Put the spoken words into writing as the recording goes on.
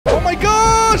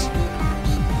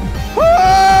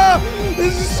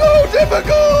This is so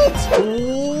difficult.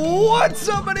 What's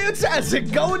up, my dudes? How's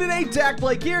it going today?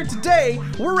 dakblake here. Today,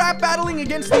 we're rap battling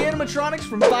against the animatronics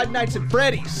from Five Nights at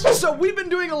Freddy's. So we've been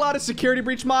doing a lot of security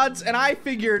breach mods, and I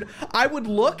figured I would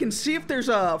look and see if there's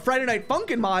a Friday Night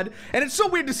Funkin mod. And it's so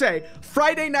weird to say,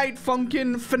 Friday Night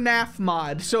Funkin FNAF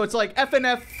mod. So it's like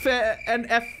FNF and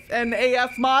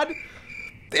FNAF mod.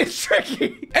 It's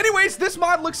tricky. Anyways, this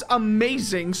mod looks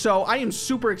amazing, so I am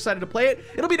super excited to play it.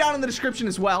 It'll be down in the description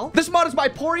as well. This mod is by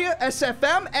Pouria,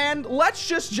 SFM, and let's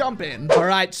just jump in. All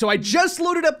right, so I just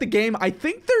loaded up the game. I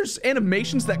think there's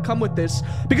animations that come with this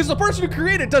because the person who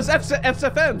created it does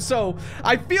SFMs, so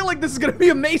I feel like this is gonna be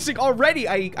amazing already.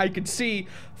 I could see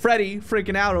Freddy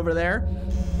freaking out over there.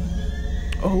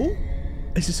 Oh,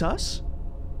 is this us?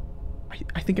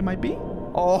 I think it might be.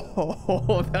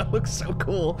 Oh, that looks so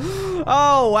cool.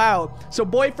 Oh, wow. So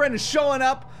boyfriend is showing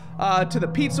up to the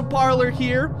pizza parlor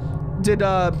here. Did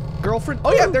girlfriend?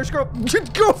 Oh yeah, there's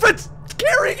girlfriend's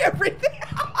carrying everything.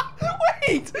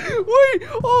 wait.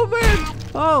 Oh man.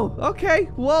 Oh, okay.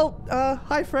 Well,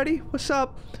 hi Freddy. What's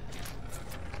up?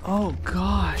 Oh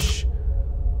gosh.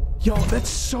 Yo, that's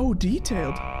so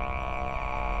detailed.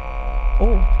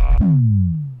 Oh.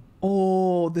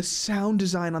 Oh, the sound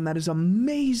design on that is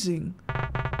amazing.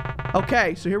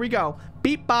 Okay, so here we go.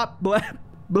 Beep, bop, blap,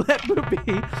 blap,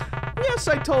 boopy. Yes,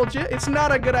 I told you. It's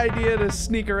not a good idea to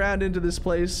sneak around into this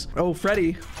place. Oh,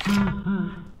 Freddy.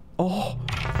 Oh.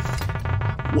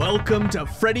 Welcome to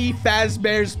Freddy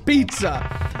Fazbear's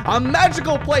Pizza, a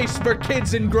magical place for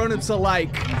kids and grown-ups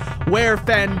alike, where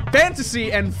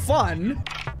fantasy and fun,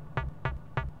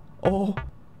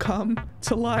 come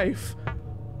to life.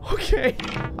 Okay.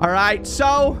 All right,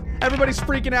 so everybody's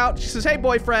freaking out. She says, hey,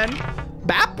 boyfriend.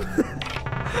 Bap?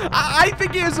 I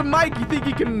think he has a mic. You think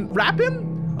you can rap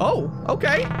him? Oh,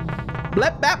 okay.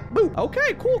 Blep, bap, boo.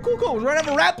 Okay, cool. We're gonna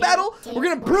have a rap battle. We're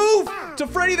gonna prove to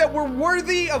Freddy that we're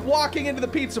worthy of walking into the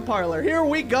pizza parlor. Here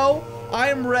we go.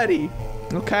 I am ready.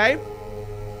 Okay.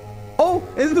 Oh,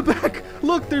 in the back.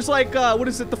 Look, there's like, what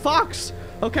is it? The fox.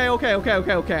 Okay.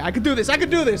 I can do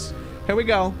this. Here we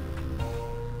go.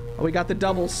 Oh, we got the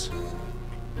doubles.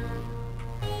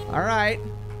 All right.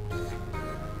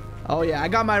 Oh yeah, I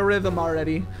got my rhythm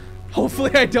already.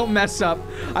 Hopefully I don't mess up.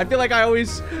 I feel like I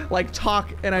always like talk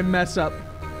and I mess up.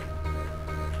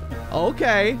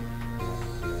 Okay.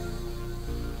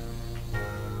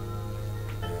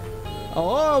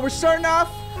 Oh, we're starting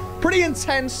off pretty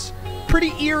intense,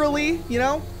 pretty eerily, you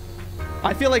know?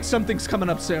 I feel like something's coming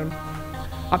up soon.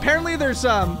 Apparently there's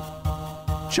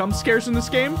jump scares in this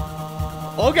game.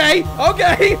 Okay,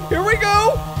 here we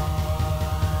go.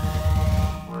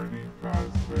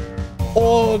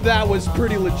 Oh, that was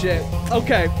pretty legit.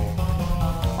 Okay.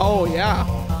 Oh, yeah.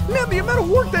 Man, the amount of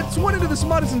work that's went into this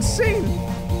mod is insane.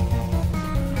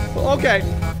 Okay.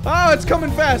 Oh, it's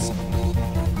coming fast.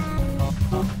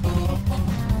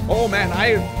 Oh, man,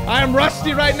 I am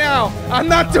rusty right now. I'm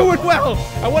not doing well.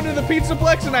 I went into the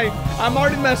Pizzaplex and I'm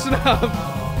already messing up.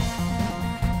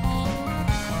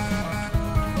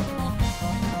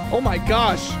 Oh my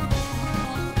gosh.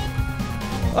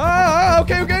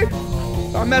 Okay.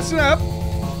 I'm messing up.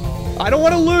 I don't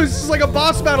want to lose. This is like a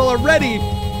boss battle already.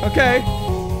 Okay.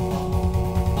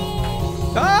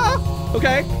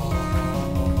 Okay.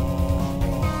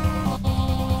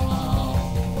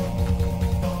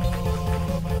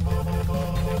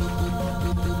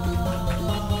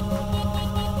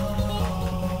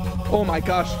 Oh my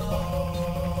gosh.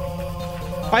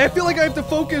 I feel like I have to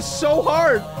focus so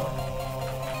hard.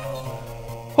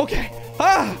 Okay.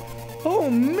 Oh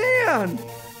man.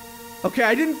 Okay,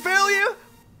 I didn't fail you.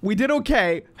 We did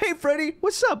okay. Hey, Freddy,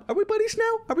 what's up? Are we buddies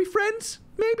now? Are we friends?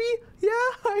 Maybe? Yeah,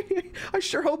 I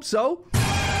sure hope so.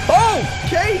 Oh,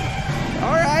 okay.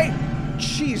 All right.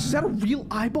 Jeez, is that a real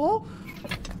eyeball?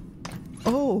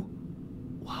 Oh.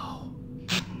 Wow.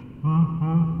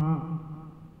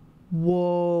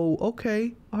 Whoa,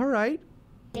 okay. All right.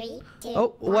 3, 2,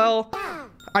 oh, well,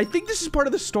 I think this is part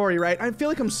of the story, right? I feel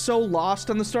like I'm so lost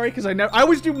on the story because I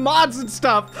always do mods and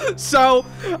stuff. So,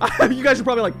 you guys are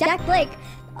probably like, dakblake,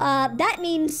 that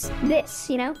means this,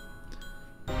 you know?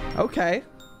 Okay.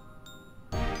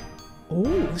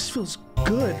 Oh, this feels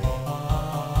good.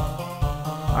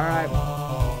 All right.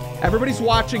 Everybody's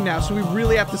watching now, so we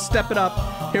really have to step it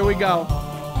up. Here we go.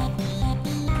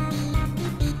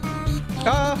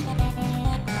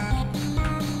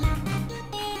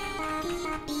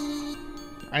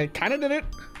 I kind of did it.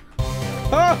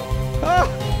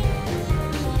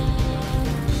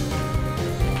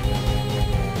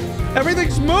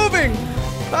 Everything's moving.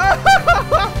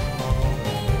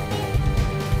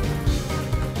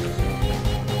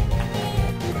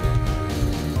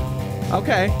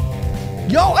 Okay.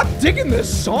 Yo, I'm digging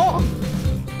this song.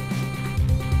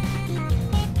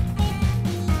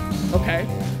 Okay.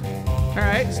 All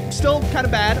right, still kind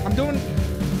of bad.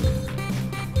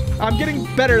 I'm getting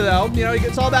better though. You know,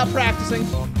 it's all about practicing.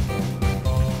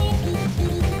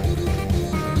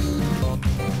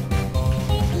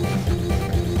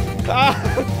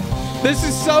 This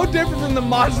is so different from the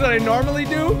mods that I normally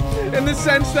do, in the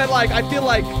sense that like I feel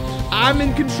like I'm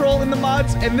in control in the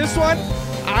mods, and this one,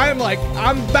 I'm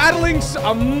battling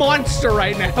a monster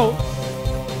right now.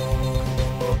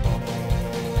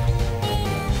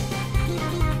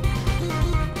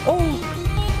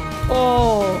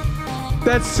 Oh,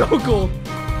 that's so cool.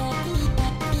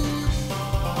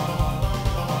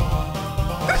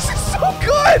 This is so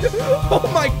good. Oh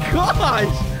my gosh.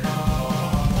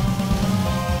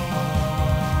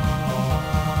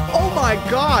 Oh my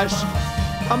gosh.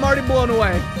 I'm already blown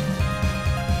away.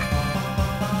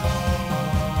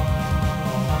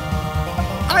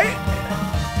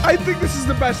 I think this is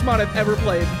the best mod I've ever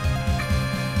played.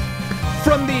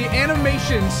 From the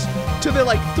animations to the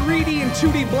like 3D and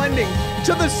 2D blending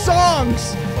to the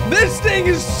songs, this thing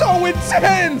is so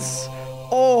intense.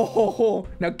 Oh,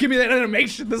 now give me that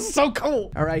animation. This is so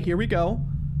cool. All right, here we go.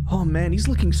 Oh man, he's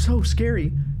looking so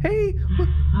scary. Hey,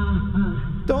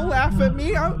 don't laugh at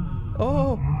me.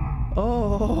 Oh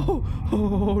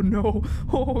no.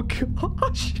 Oh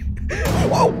gosh.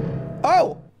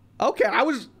 Oh, okay. I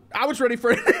was ready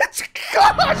for it.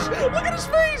 Gosh, look at his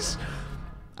face.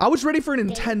 I was ready for an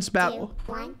intense battle.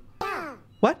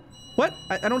 What? What?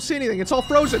 I don't see anything. It's all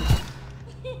frozen.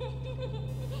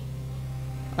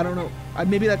 I don't know.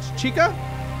 Maybe that's Chica?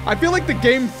 I feel like the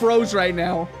game froze right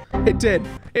now. It did.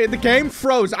 The game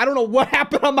froze. I don't know what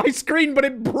happened on my screen, but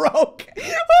it broke.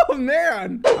 Oh,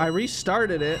 man. I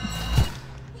restarted it.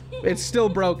 It's still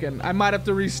broken. I might have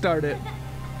to restart it.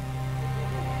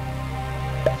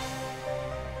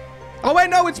 Oh,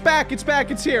 wait, no, it's back. It's back.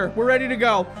 It's here. We're ready to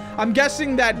go. I'm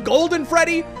guessing that Golden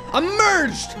Freddy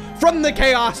emerged from the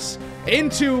chaos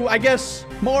into, I guess,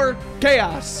 more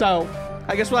chaos. So,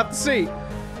 I guess we'll have to see.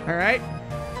 All right.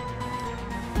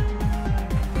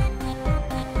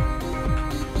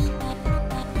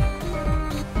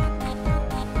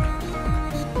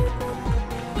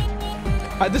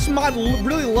 This mod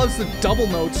really loves the double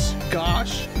notes.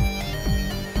 Gosh.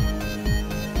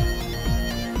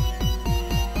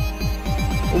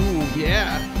 Ooh,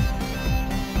 yeah.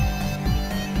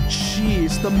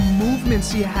 Jeez, the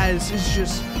movements he has is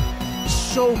just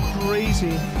so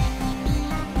crazy.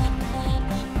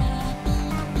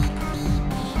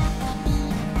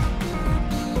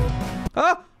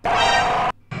 Huh?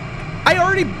 I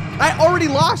already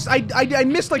lost. I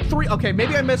missed like 3. Okay,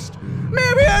 maybe I missed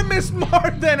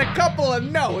more than a couple of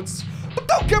notes. But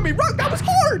don't get me wrong, that was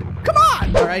hard. Come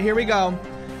on. All right, here we go.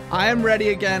 I am ready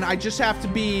again. I just have to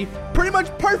be pretty much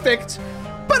perfect,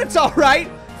 but it's all right.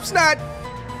 It's not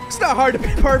hard to be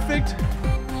perfect.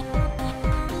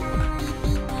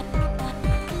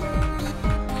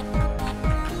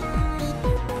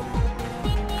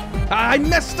 I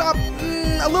messed up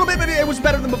a little bit, but it was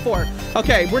better than before.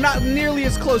 Okay, we're not nearly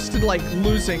as close to like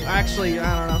losing. Actually,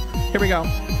 I don't know. Here we go.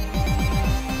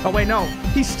 Oh wait, no.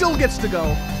 He still gets to go.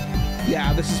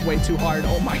 Yeah, this is way too hard.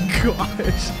 Oh my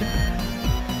gosh.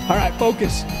 All right,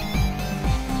 focus.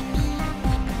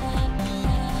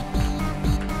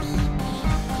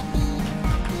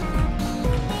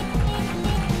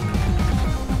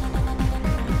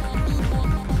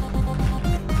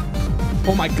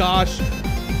 Oh my gosh.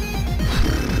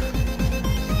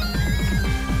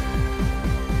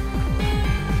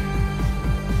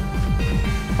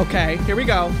 Okay, here we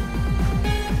go.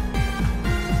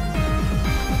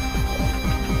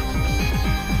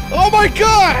 Oh my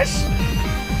gosh!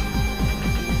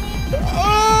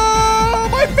 Oh,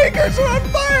 my fingers are on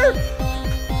fire!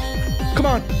 Come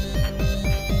on.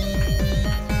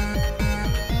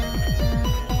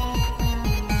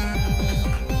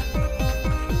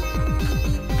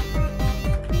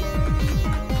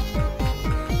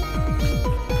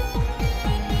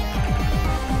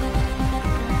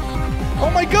 Oh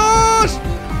my gosh!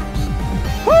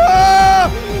 Ah,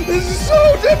 this is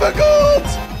so difficult!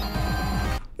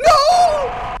 No!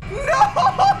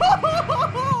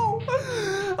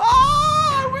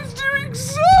 Ah, I was doing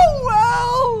so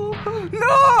well!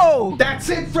 No! That's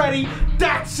it, Freddy!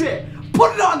 That's it!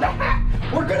 Put it on the hat!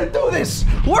 We're gonna do this!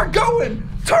 We're going!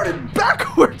 Turn it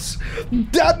backwards!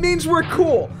 That means we're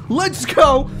cool! Let's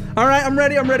go! Alright, I'm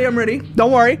ready, I'm ready, I'm ready.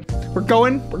 Don't worry. We're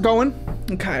going, we're going.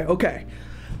 Okay, okay.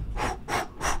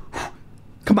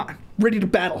 Come on, ready to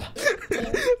battle.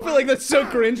 I feel like that's so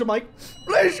cringe. I'm like,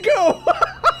 let's go.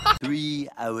 3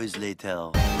 hours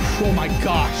later. Oh my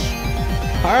gosh.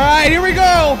 All right, here we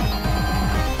go.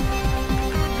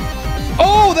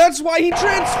 Oh, that's why he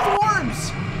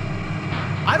transforms.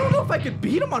 I don't know if I could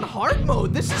beat him on hard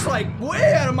mode. This is like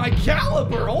way out of my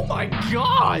caliber. Oh my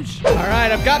gosh. All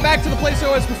right, I've got back to the place I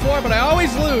was before, but I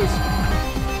always lose.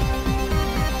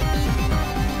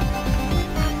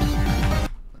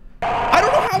 I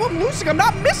don't know how I'm losing. I'm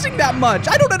not missing that much.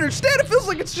 I don't understand. It feels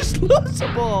like it's just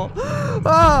losable.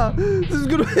 This is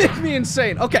gonna make me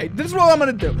insane. Okay, this is what I'm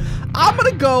gonna do. I'm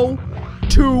gonna go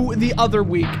to the other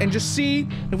week and just see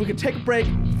if we can take a break,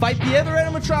 fight the other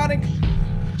animatronic,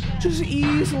 just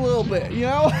ease a little bit, you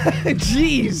know?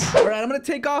 Jeez. All right, I'm gonna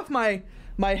take off my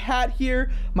hat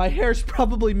here. My hair's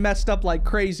probably messed up like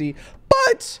crazy,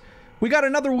 but we got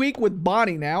another week with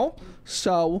Bonnie now.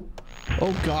 So,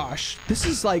 oh gosh, this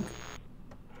is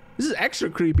extra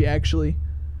creepy actually.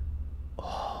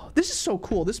 Oh, this is so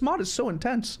cool. This mod is so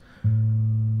intense.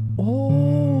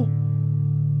 Oh.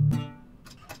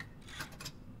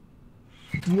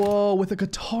 Whoa, with a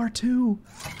guitar too.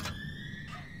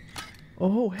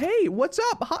 Oh, hey, what's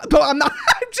up? Hi. No, I'm not.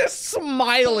 I'm just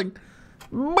smiling.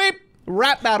 Beep.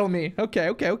 Rap battle me. Okay,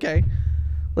 okay, okay.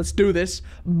 Let's do this.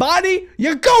 Bonnie,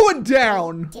 you're going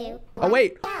down. Oh,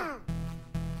 wait.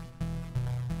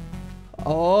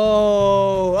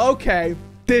 Oh, okay.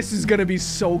 This is gonna be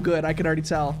so good. I can already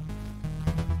tell.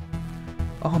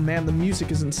 Oh, man, the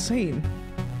music is insane.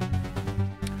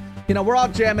 You know, we're all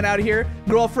jamming out here.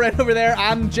 Girlfriend over there,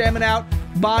 I'm jamming out.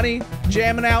 Bonnie,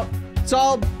 jamming out. It's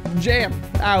all jam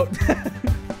out.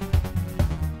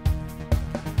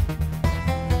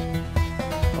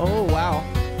 Oh, wow.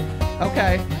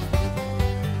 Okay.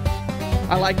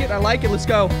 I like it. I like it. Let's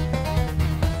go.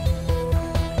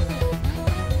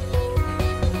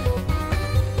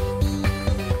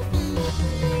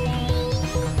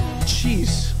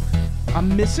 Jeez.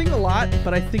 I'm missing a lot,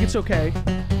 but I think it's okay.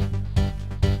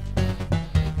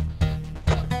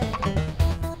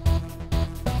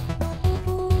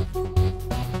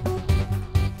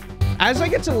 As I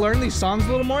get to learn these songs a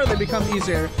little more, they become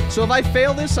easier. So if I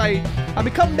fail this, I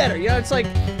become better. You know, it's like,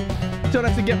 don't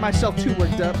have to get myself too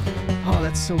worked up. Oh,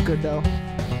 that's so good though.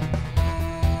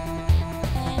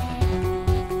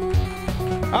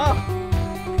 Ah.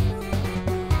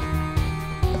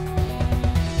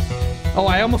 Oh,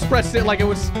 I almost pressed it like it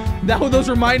was, those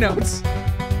were my notes.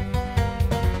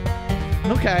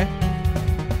 Okay.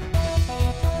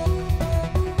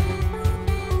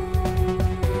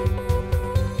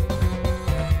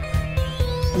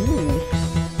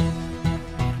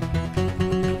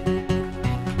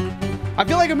 I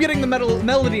feel like I'm getting the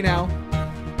melody now.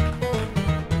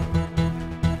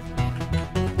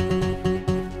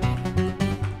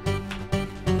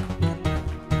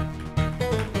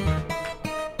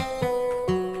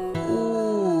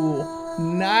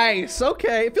 Ooh, nice.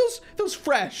 Okay, it feels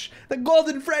fresh. The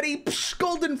golden Freddy, psh,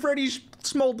 golden Freddy's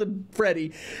smolden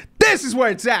Freddy. This is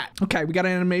where it's at. Okay, we got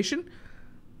an animation.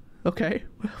 Okay.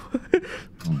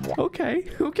 Okay.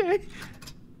 Okay.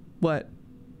 What?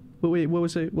 Wait, what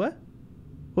was it? What?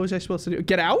 What was I supposed to do?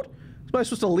 Get out? Was I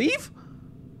supposed to leave?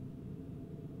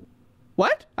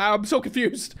 What? I'm so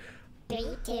confused.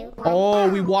 3, 2, 1. Oh,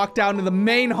 we walked down to the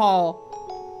main hall.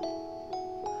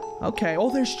 Okay. Oh,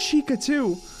 there's Chica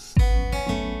too.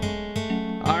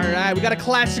 All right, we got a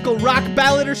classical rock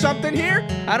ballad or something here?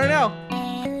 I don't know.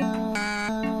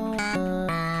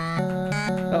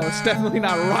 Oh, it's definitely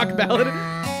not a rock ballad.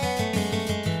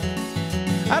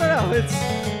 I don't know.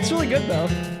 It's really good though.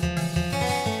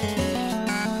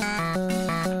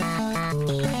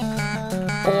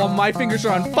 Oh, my fingers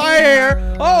are on fire.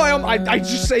 Oh, I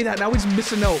just say that. Now he's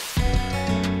missing a note.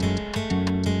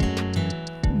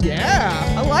 Yeah,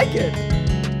 I like it.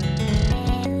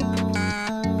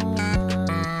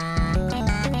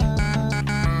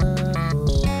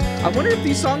 I wonder if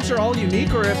these songs are all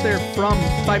unique or if they're from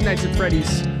Five Nights at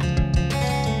Freddy's.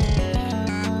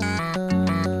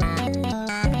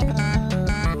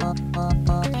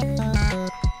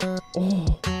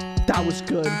 Oh, that was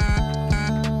good.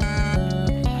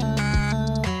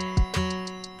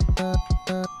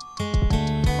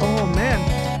 Oh man,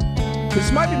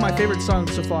 this might be my favorite song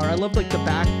so far. I love like the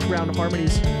background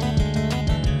harmonies.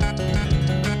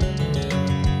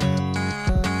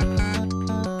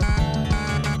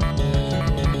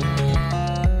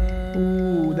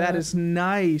 Ooh, that is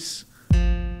nice.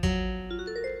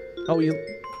 Oh, you.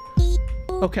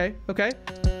 Okay, okay.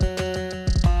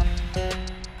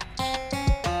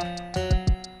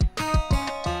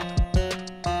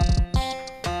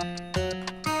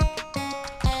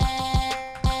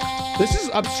 This is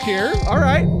obscure. All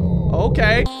right.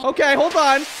 Okay. Okay, hold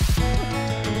on.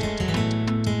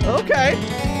 Okay.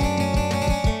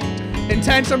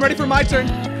 Intense. I'm ready for my turn.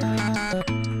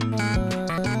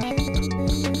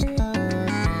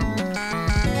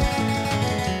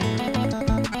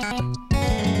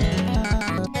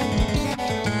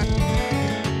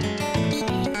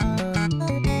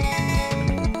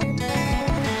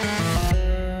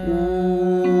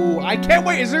 I can't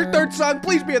wait. Is there a third song?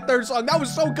 Please be a third song. That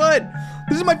was so good.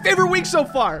 This is my favorite week so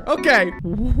far. Okay.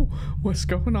 Ooh, what's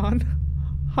going on?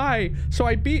 Hi. So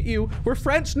I beat you. We're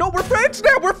friends? No, we're friends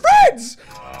now. We're friends.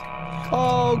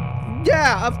 Oh,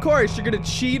 yeah, of course. You're going to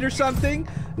cheat or something?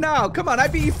 No, come on. I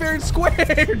beat you fair and square.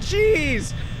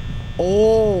 Jeez.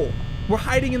 Oh, we're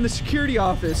hiding in the security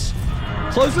office.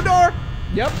 Close the door.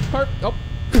 Yep. Oh.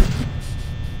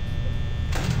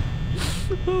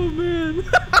 Oh, man.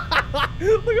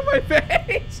 Look at my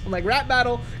face. I'm like, rap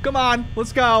battle. Come on.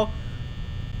 Let's go.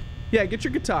 Yeah, get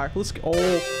your guitar. Let's go.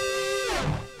 Oh.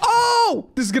 Oh!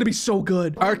 This is going to be so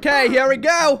good. Okay, here we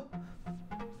go.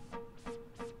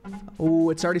 Oh,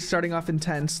 it's already starting off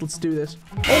intense. Let's do this.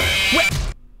 Oh, wait.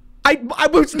 I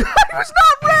was not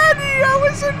ready. I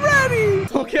wasn't ready.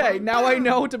 Okay, now I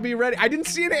know to be ready. I didn't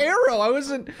see an arrow. I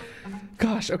wasn't.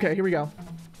 Gosh, okay, here we go.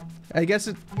 I guess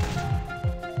it.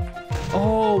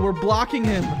 Oh, we're blocking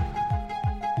him.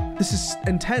 This is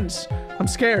intense. I'm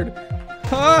scared.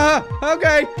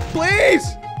 Okay, please.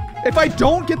 If I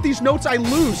don't get these notes, I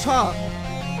lose, huh?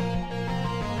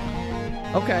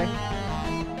 Okay.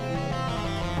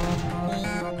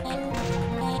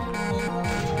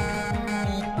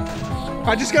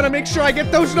 I just gotta make sure I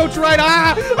get those notes right.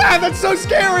 That's so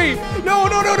scary. No.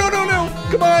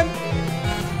 Come on.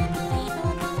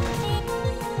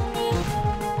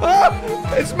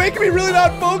 It's making me really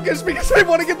not focus because I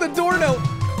want to get the door note.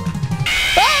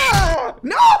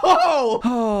 No!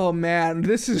 Oh man,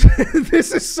 this is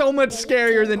this is so much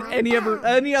scarier than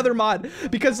any other mod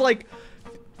because like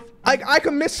I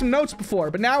can miss some notes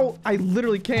before, but now I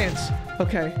literally can't.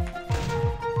 Okay.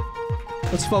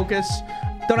 Let's focus.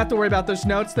 Don't have to worry about those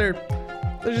notes. They're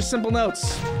just simple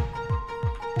notes.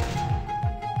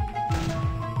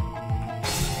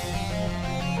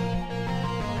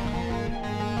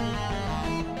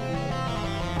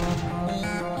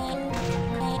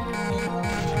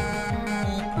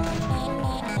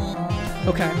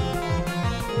 Okay.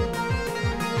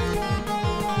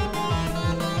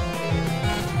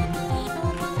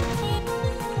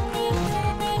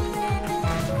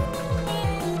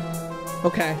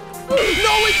 Okay. No,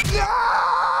 it's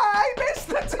I missed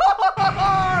the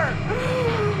door!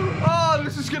 Oh,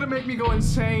 this is gonna make me go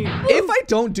insane. If I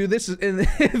don't do this in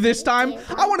this time,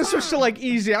 I want to switch to like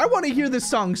easy. I want to hear this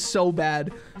song so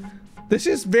bad. This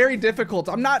is very difficult.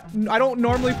 I don't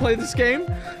normally play this game,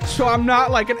 so I'm not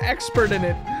like an expert in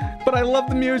it, but I love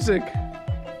the music.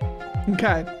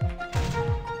 Okay.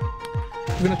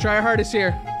 I'm gonna try our hardest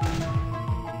here.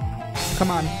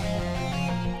 Come on.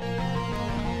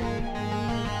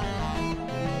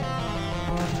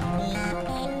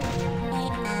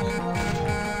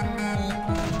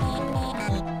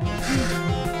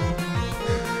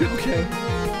 Okay.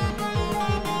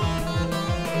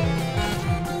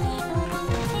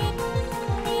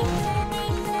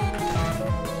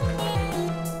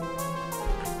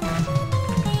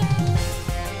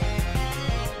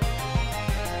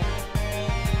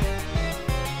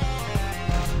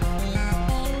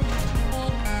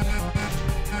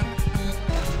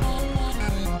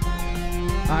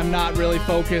 I'm not really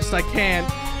focused. I can't.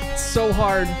 It's so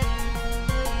hard.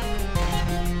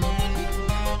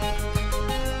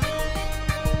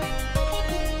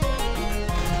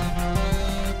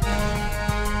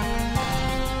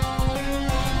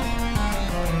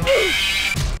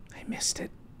 I missed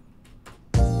it.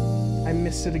 I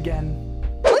missed it again.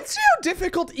 Let's see how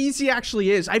difficult easy actually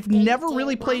is. I've never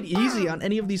really played easy on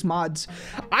any of these mods.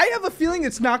 I have a feeling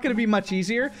it's not going to be much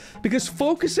easier because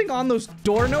focusing on those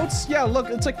door notes, yeah, look,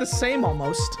 it's like the same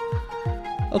almost.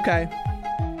 Okay.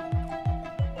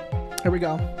 Here we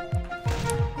go.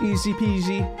 Easy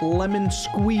peasy, lemon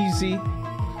squeezy.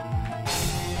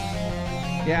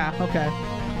 Yeah, okay.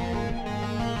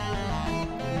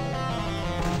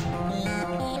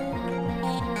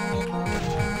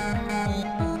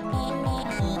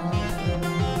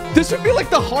 This would be like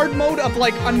the hard mode of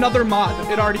like another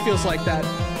mod. It already feels like that.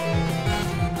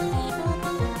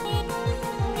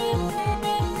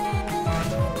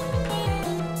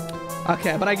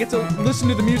 Okay, but I get to listen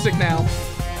to the music now.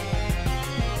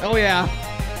 Oh yeah.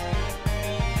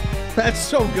 That's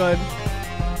so good.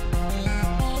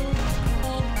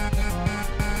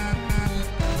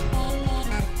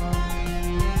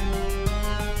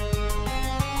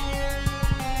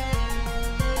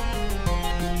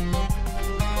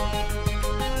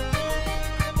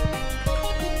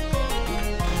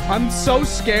 I'm so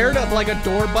scared of like a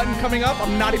door button coming up.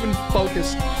 I'm not even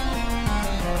focused.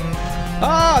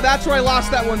 Ah, that's where I lost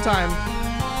that one time.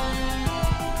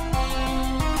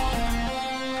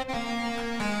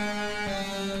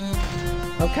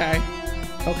 Okay.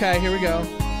 Okay, here we go.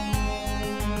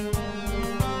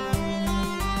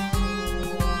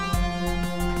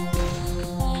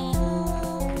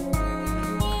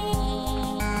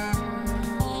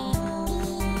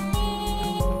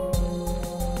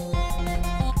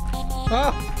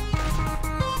 Oh.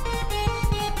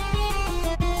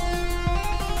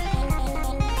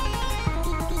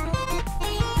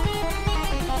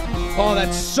 Oh,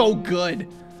 that's so good.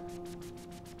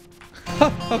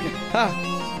 Okay.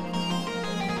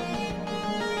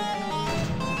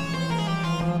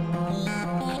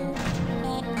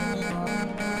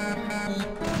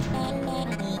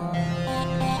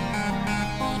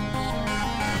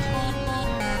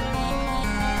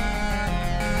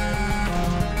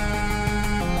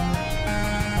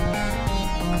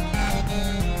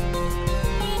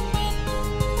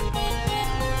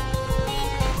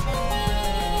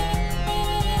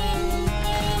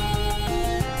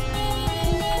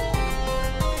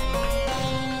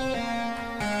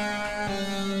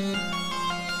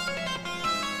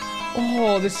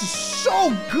 Oh, this is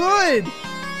so good.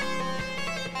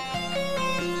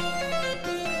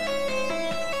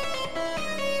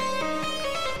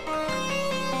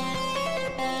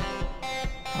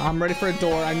 I'm ready for a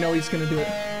door. I know he's gonna do it.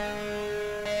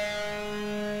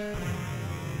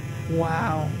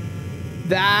 Wow.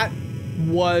 That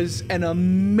was an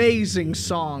amazing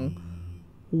song.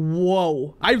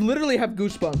 Whoa. I literally have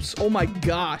goosebumps. Oh my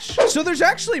gosh. So there's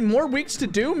actually more weeks to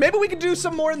do. Maybe we could do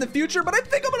some more in the future, but I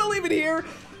think I'm gonna leave it here.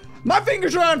 My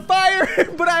fingers are on fire,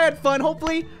 but I had fun.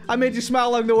 Hopefully, I made you smile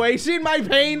along the way. Seeing my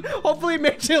pain, hopefully it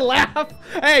made you laugh.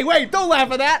 Hey, wait, don't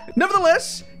laugh at that.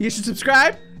 Nevertheless, you should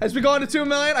subscribe as we go on to 2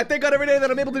 million. I thank God every day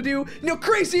that I'm able to do, you know,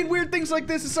 crazy and weird things like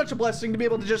this. Is such a blessing to be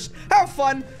able to just have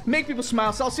fun, make people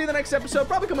smile. So I'll see you in the next episode,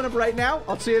 probably coming up right now.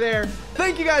 I'll see you there.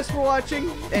 Thank you guys for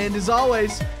watching, and as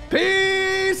always,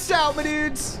 peace out, my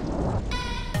dudes.